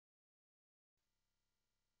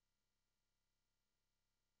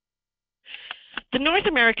The North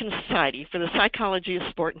American Society for the Psychology of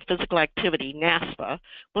Sport and Physical Activity, NASPSPA,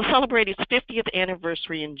 will celebrate its 50th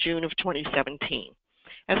anniversary in June of 2017.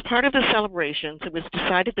 As part of the celebrations, it was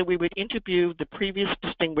decided that we would interview the previous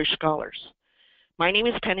distinguished scholars. My name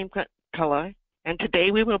is Penny McCullough, and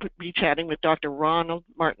today we will be chatting with Dr. Ronald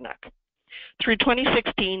Marteniuk. Through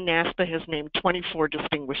 2016, NASPSPA has named 24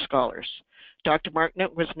 distinguished scholars. Dr.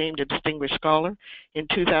 Marteniuk was named a distinguished scholar in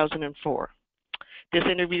 2004. This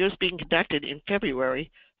interview is being conducted in February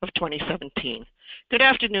of 2017. Good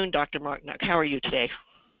afternoon, Dr. Marteniuk. How are you today?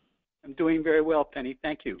 I'm doing very well, Penny.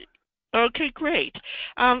 Thank you. Okay, great.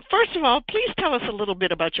 First of all, please tell us a little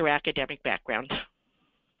bit about your academic background.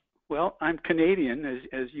 Well, I'm Canadian,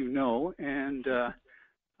 as you know, and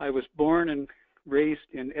I was born and raised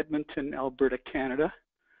in Edmonton, Alberta, Canada.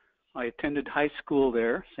 I attended high school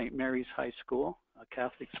there, St. Mary's High School, a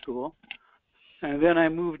Catholic school. And then I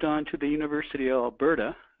moved on to the University of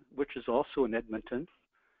Alberta, which is also in Edmonton.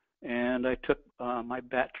 And I took my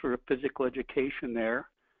Bachelor of Physical Education there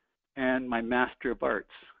and my Master of Arts.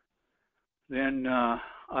 Then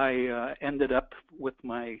I ended up with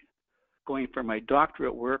going for my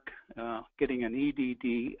doctorate work, getting an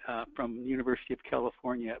EDD from the University of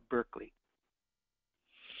California at Berkeley.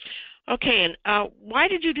 Okay, and why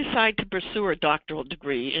did you decide to pursue a doctoral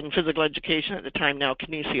degree in physical education, at the time now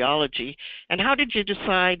kinesiology, and how did you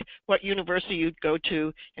decide what university you'd go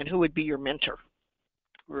to and who would be your mentor?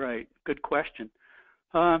 Right, good question.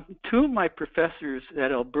 Two of my professors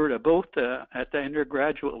at Alberta, both at the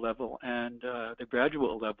undergraduate level and the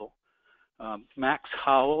graduate level, Max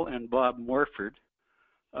Howell and Bob Morford,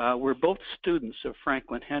 were both students of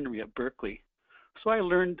Franklin Henry at Berkeley. So I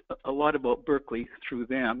learned a lot about Berkeley through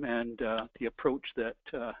them and the approach that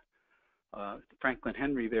Franklin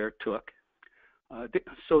Henry there took.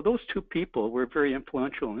 So those two people were very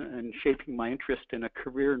influential in shaping my interest in a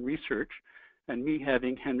career in research and me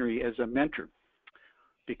having Henry as a mentor.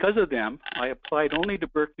 Because of them, I applied only to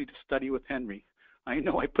Berkeley to study with Henry. I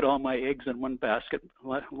know I put all my eggs in one basket. A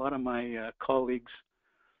lot of my colleagues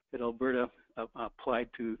at Alberta applied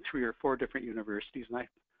to 3 or 4 different universities, and I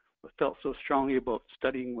felt so strongly about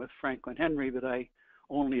studying with Franklin Henry that I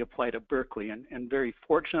only applied at Berkeley, and very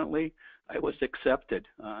fortunately I was accepted,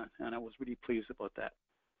 and I was really pleased about that.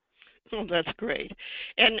 Oh, that's great.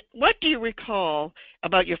 And what do you recall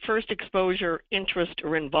about your first exposure, interest,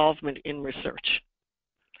 or involvement in research?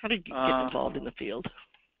 How did you get involved in the field?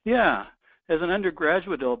 Yeah, as an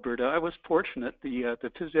undergraduate at Alberta, I was fortunate. The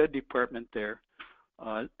phys ed department there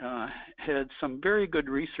had some very good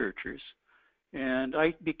researchers, and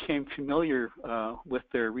I became familiar with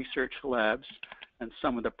their research labs and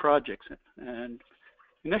some of the projects. And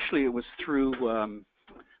initially it was through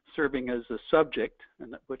serving as a subject,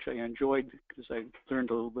 and which I enjoyed because I learned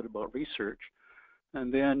a little bit about research.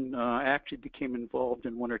 And then I actually became involved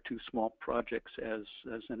in 1 or 2 small projects as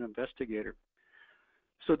an investigator.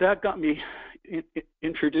 So that got me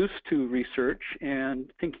introduced to research and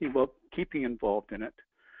thinking about keeping involved in it.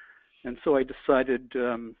 And so I decided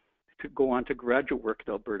to go on to graduate work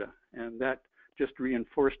at Alberta, and that just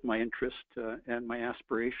reinforced my interest and my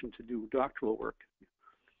aspiration to do doctoral work,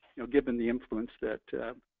 given the influence that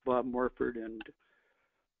Bob Morford and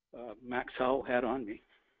Max Howell had on me.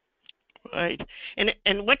 Right.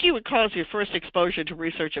 And what do you recall as your first exposure to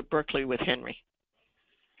research at Berkeley with Henry?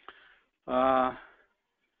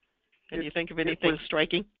 Can you think of anything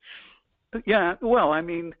striking? Yeah, well, I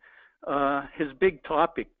mean, his big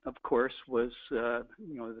topic, of course, was the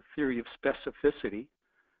theory of specificity,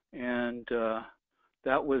 and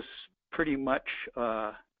that was pretty much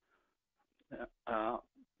the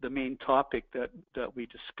main topic that we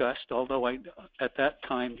discussed. Although at that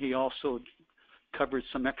time he also covered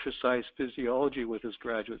some exercise physiology with his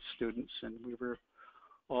graduate students, and we were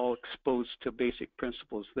all exposed to basic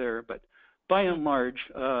principles there. But by and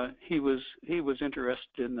large, he was interested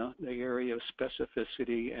in the area of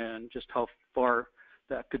specificity and just how far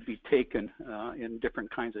that could be taken in different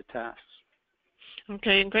kinds of tasks.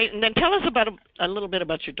 Okay, great. And then tell us about a little bit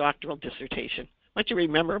about your doctoral dissertation. What do you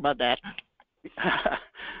remember about that? A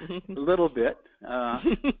little bit.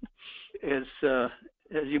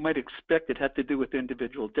 As you might expect, it had to do with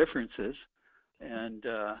individual differences and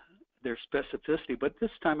their specificity. But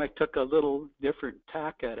this time I took a little different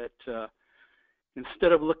tack at it.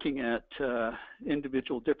 Instead of looking at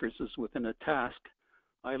individual differences within a task,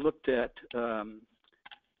 I looked at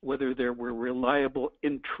whether there were reliable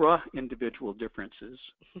intra-individual differences,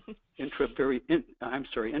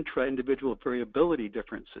 intra-individual variability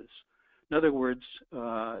differences. In other words,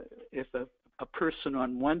 if a person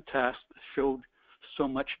on one task showed so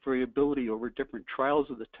much variability over different trials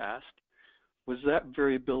of the task, was that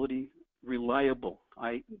variability reliable?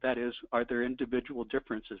 That is, are there individual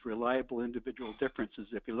differences, reliable individual differences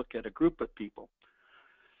if you look at a group of people?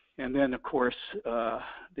 And then, of course,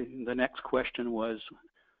 the next question was,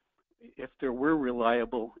 if there were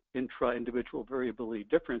reliable intra-individual variability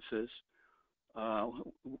differences,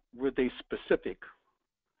 were they specific?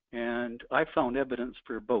 And I found evidence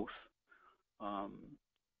for both.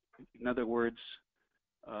 In other words,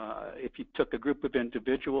 if you took a group of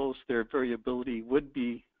individuals, their variability would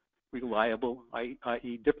be reliable,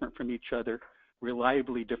 i.e. different from each other,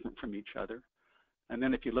 reliably different from each other. And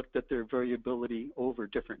then if you looked at their variability over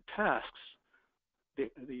different tasks,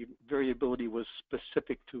 the variability was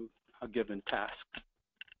specific to a given task.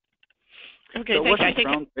 Okay, so it wasn't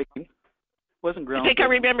groundbreaking. I think I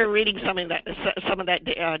remember reading some of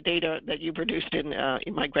that data that you produced in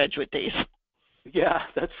my graduate days. Yeah,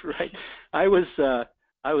 that's right. I was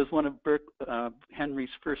one of Henry's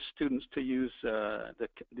first students to use the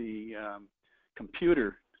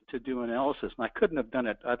computer to do analysis, and I couldn't have done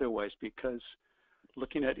it otherwise, because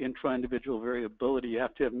looking at intra-individual variability, you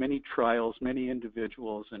have to have many trials, many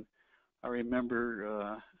individuals, and I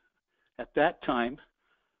remember at that time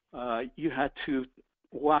you had to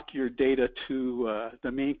walk your data to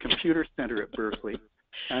the main computer center at Berkeley,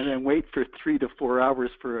 and then wait for 3 to 4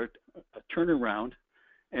 hours for a turnaround.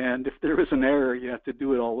 And if there was an error, you have to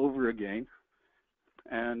do it all over again.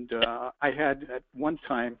 And I had at one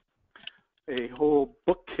time a whole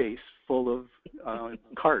bookcase full of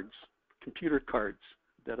cards, computer cards,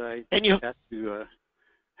 that I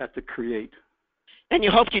had to create. And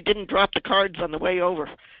you hoped you didn't drop the cards on the way over.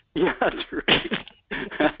 Yeah, that's right.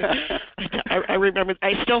 I remember.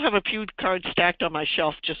 I still have a few cards stacked on my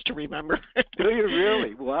shelf just to remember. Do you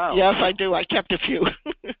really? Wow. Yes, I do. I kept a few.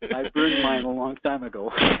 I burned mine a long time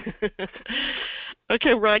ago.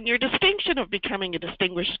 Okay, Ron, your distinction of becoming a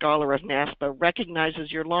Distinguished Scholar of NASPA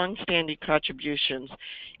recognizes your long-standing contributions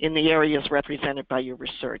in the areas represented by your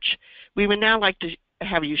research. We would now like to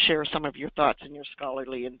have you share some of your thoughts in your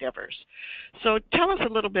scholarly endeavors. So tell us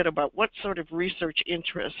a little bit about what sort of research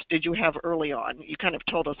interests did you have early on? You kind of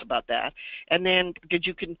told us about that. And then did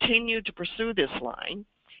you continue to pursue this line?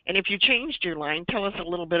 And if you changed your line, tell us a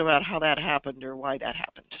little bit about how that happened or why that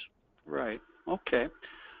happened. Right. Okay.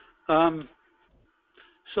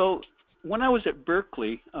 So when I was at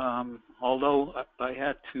Berkeley, although I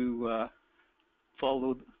had to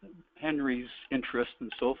follow Henry's interest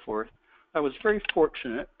and so forth, I was very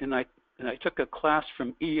fortunate, and I took a class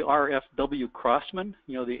from E.R.F.W. Crossman,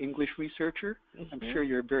 the English researcher. Mm-hmm. I'm sure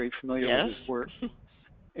you're very familiar with his work.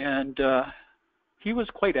 And he was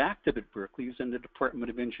quite active at Berkeley. He was in the Department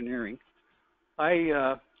of Engineering.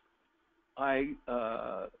 I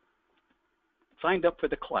signed up for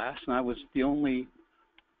the class, and I was the only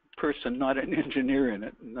person not an engineer in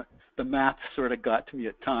it. And the math sort of got to me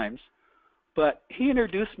at times. But he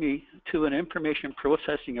introduced me to an information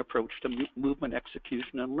processing approach to movement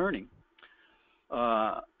execution and learning.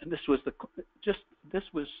 And this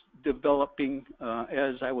was developing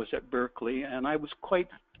as I was at Berkeley, and I was quite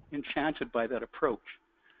enchanted by that approach.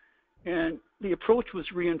 And the approach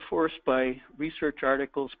was reinforced by research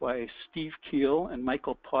articles by Steve Keel and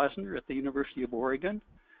Michael Posner at the University of Oregon,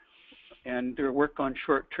 and their work on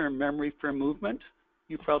short-term memory for movement.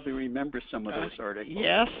 You probably remember some of those articles.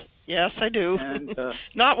 Yes, I do. And,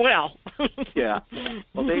 not well. Yeah.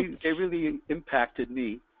 Well, they really impacted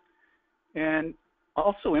me. And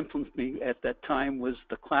also influenced me at that time was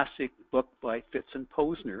the classic book by Fitz and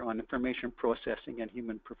Posner on information processing and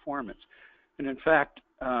human performance. And in fact,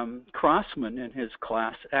 Crossman in his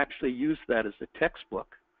class actually used that as a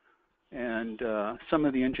textbook. And some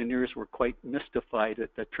of the engineers were quite mystified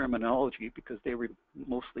at the terminology because they were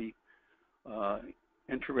mostly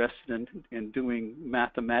interested in doing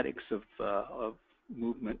mathematics of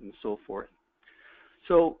movement and so forth.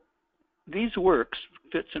 So these works,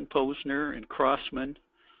 Fitz and Posner and Crossman,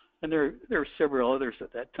 and there were several others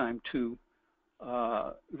at that time too,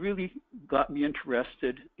 really got me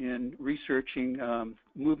interested in researching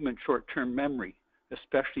movement short-term memory,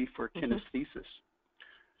 especially for kinesthesis.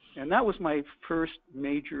 And that was my first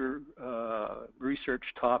major research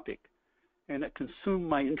topic. And it consumed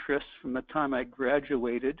my interest from the time I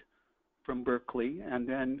graduated from Berkeley and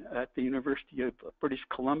then at the University of British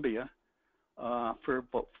Columbia for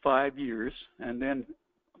about 5 years. And then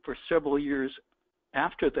for several years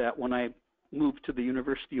after that when I moved to the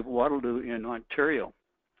University of Waterloo in Ontario.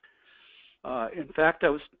 In fact, I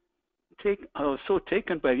was so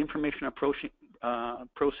taken by the information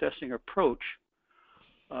processing approach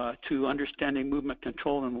to understanding movement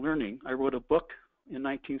control and learning, I wrote a book in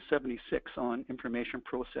 1976 on information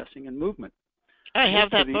processing and movement. I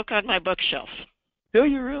have that book on my bookshelf. Do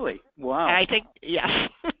you really? Wow. I think, yes.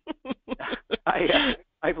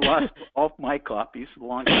 I've lost all my copies a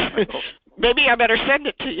long time ago. Maybe I better send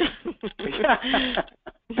it to you.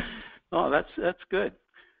 Oh, that's good.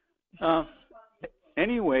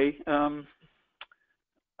 Anyway,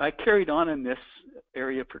 I carried on in this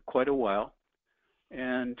area for quite a while,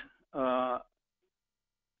 and I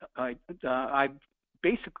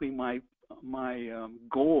basically my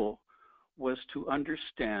goal was to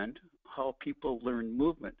understand how people learn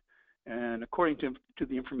movement. And according to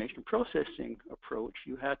the information processing approach,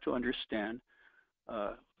 you had to understand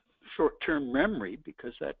short-term memory,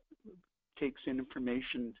 because that takes in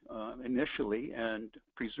information initially and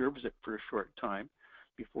preserves it for a short time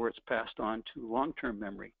before it's passed on to long-term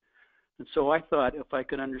memory. And so I thought if I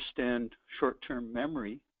could understand short-term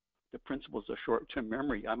memory, the principles of short-term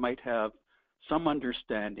memory, I might have some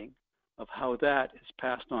understanding of how that is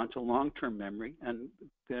passed on to long-term memory, and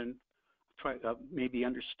then try maybe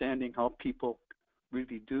understanding how people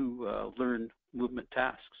really do learn movement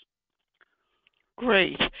tasks.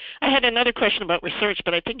 Great. I had another question about research,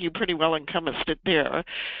 but I think you pretty well encompassed it there.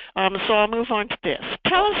 So I'll move on to this.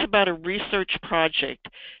 Tell us about a research project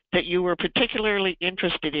that you were particularly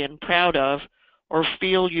interested in, proud of, or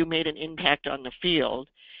feel you made an impact on the field.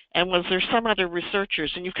 And was there some other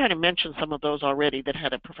researchers, and you've kind of mentioned some of those already, that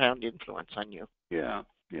had a profound influence on you? Yeah.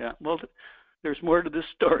 Well, there's more to this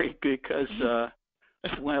story, because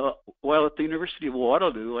while at the University of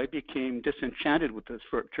Waterloo, I became disenchanted with the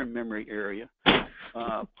short-term memory area,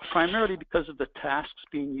 primarily because of the tasks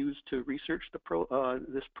being used to research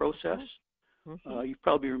this process. You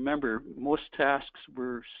probably remember most tasks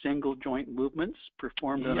were single joint movements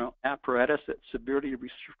performed on an apparatus that severely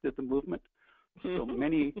restricted the movement. So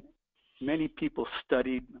many people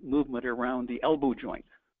studied movement around the elbow joint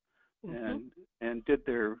and did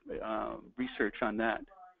their research on that.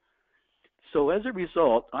 So as a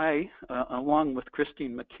result, I, along with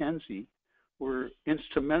Christine McKenzie, were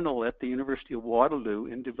instrumental at the University of Waterloo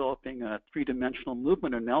in developing a three-dimensional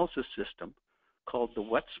movement analysis system called the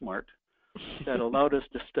WetSmart that allowed us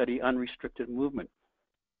to study unrestricted movement.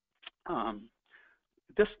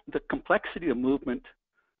 The complexity of movement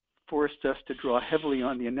forced us to draw heavily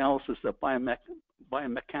on the analysis of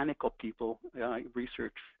biomechanical people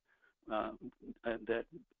research that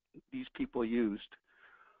these people used.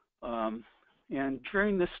 And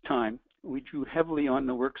during this time, we drew heavily on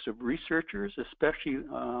the works of researchers, especially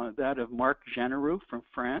that of Marc Généreux from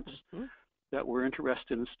France, that were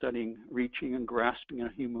interested in studying reaching and grasping in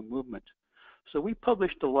human movement. So we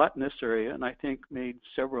published a lot in this area, and I think made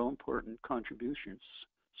several important contributions.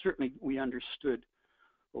 Certainly, we understood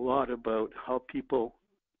a lot about how people,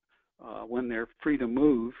 when they're free to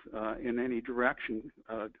move in any direction,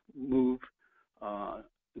 move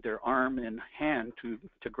their arm and hand to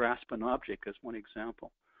grasp an object, as one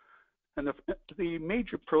example. And the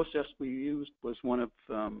major process we used was one of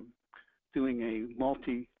doing a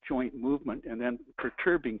multi-joint movement and then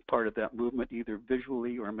perturbing part of that movement either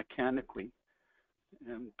visually or mechanically.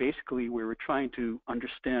 And basically, we were trying to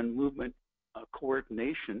understand movement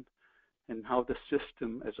coordination and how the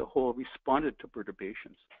system as a whole responded to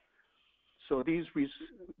perturbations. So these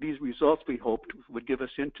results, we hoped, would give us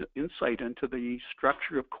insight into the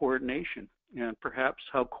structure of coordination and perhaps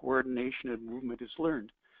how coordination and movement is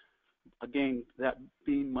learned. Again, that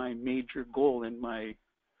being my major goal in my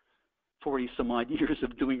 40-some-odd years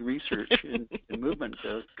of doing research in movement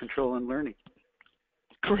control and learning.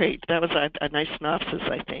 Great. That was a nice synopsis,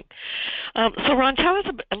 I think. So, Ron, tell us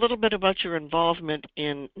a little bit about your involvement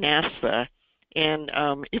in NASPSPA, and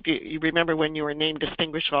if you remember when you were named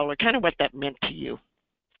Distinguished Scholar, kind of what that meant to you.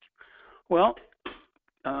 Well,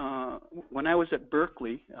 when I was at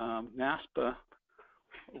Berkeley, NASPSPA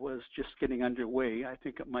was just getting underway. I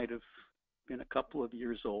think it might have been a couple of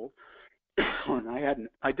years old. And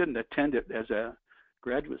I didn't attend it as a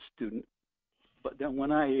graduate student, but then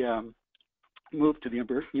when I moved to the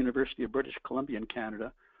University of British Columbia in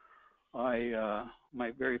Canada,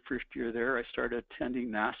 my very first year there, I started attending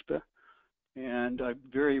NASPSPA, and I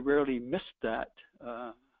very rarely missed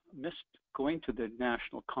going to the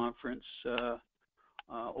national conference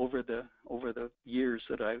over the years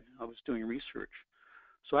that I was doing research.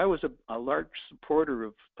 So I was a large supporter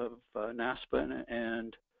of NASPSPA,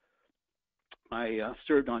 and I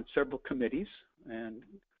served on several committees and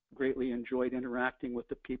greatly enjoyed interacting with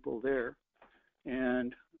the people there.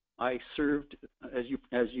 And I served, as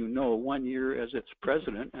you know, 1 year as its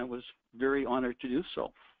president, and was very honored to do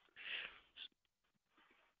so.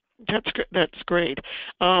 That's great.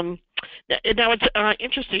 Now it's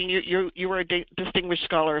interesting. You were a distinguished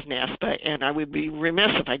scholar of NASPA, and I would be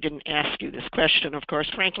remiss if I didn't ask you this question. Of course,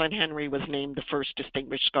 Franklin Henry was named the first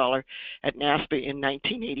distinguished scholar at NASPA in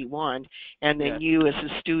 1981, and then Yes. you, as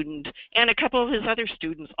a student, and a couple of his other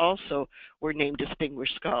students also were named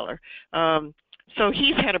distinguished scholar. So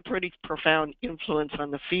he's had a pretty profound influence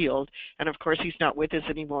on the field, and of course he's not with us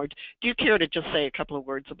anymore. Do you care to just say a couple of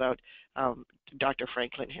words about Dr.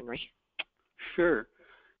 Franklin Henry? Sure.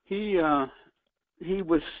 He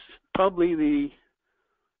was probably the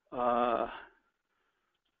I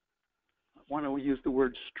want to use the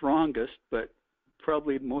word strongest, but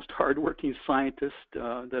probably the most hardworking scientist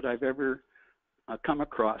that I've ever come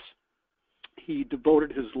across. He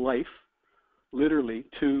devoted his life literally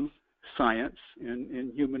to science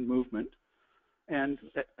in human movement and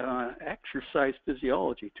exercise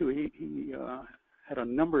physiology too. He had a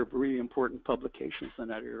number of really important publications in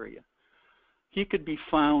that area. He could be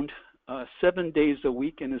found 7 days a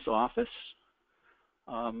week in his office,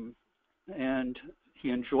 and he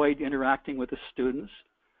enjoyed interacting with the students.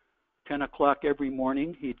 10 o'clock every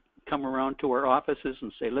morning, he'd come around to our offices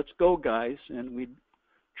and say, "Let's go, guys," and we'd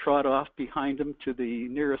trot off behind him to the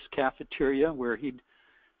nearest cafeteria where he'd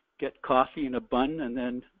get coffee and a bun and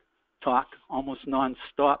then talk almost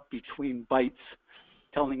nonstop between bites,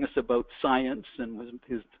 telling us about science and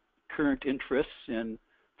his current interests in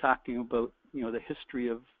talking about the history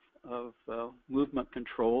of movement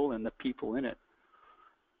control and the people in it.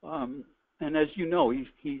 And as you know,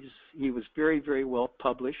 he was very, very well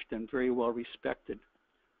published and very well respected.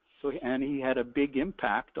 And he had a big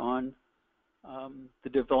impact on the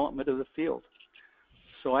development of the field.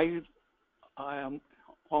 So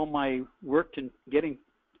all my work in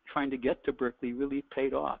trying to get to Berkeley really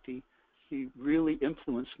paid off. He really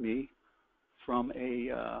influenced me from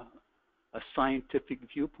a scientific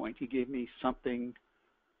viewpoint. He gave me something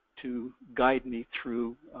to guide me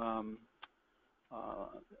through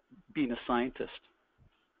being a scientist.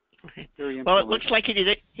 Very well, it looks like he did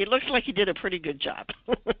it. He looks like he did a pretty good job.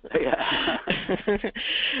 Yeah.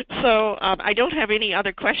 So I don't have any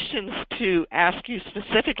other questions to ask you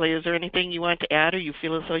specifically. Is there anything you want to add, or you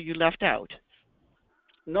feel as though you left out?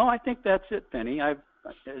 No, I think that's it, Penny. As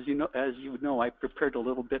you know, I prepared a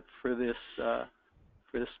little bit for this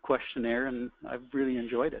questionnaire, and I've really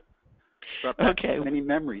enjoyed it. Brought back many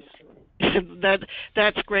memories.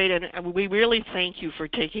 That's great, and we really thank you for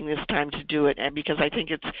taking this time to do it, and because I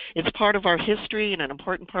think it's part of our history and an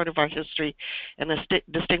important part of our history, and the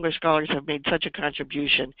distinguished scholars have made such a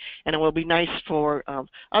contribution, and it will be nice for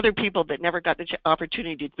other people that never got the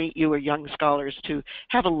opportunity to meet you or young scholars to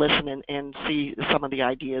have a listen and see some of the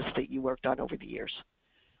ideas that you worked on over the years.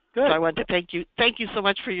 Good. So I want to thank you so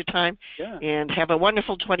much for your time, and have a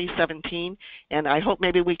wonderful 2017, and I hope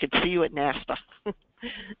maybe we could see you at NASPA.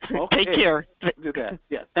 Okay. Take care. Do that.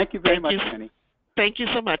 Yeah. Thank you very much, Penny. Thank you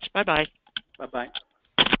so much. Bye-bye. Bye-bye.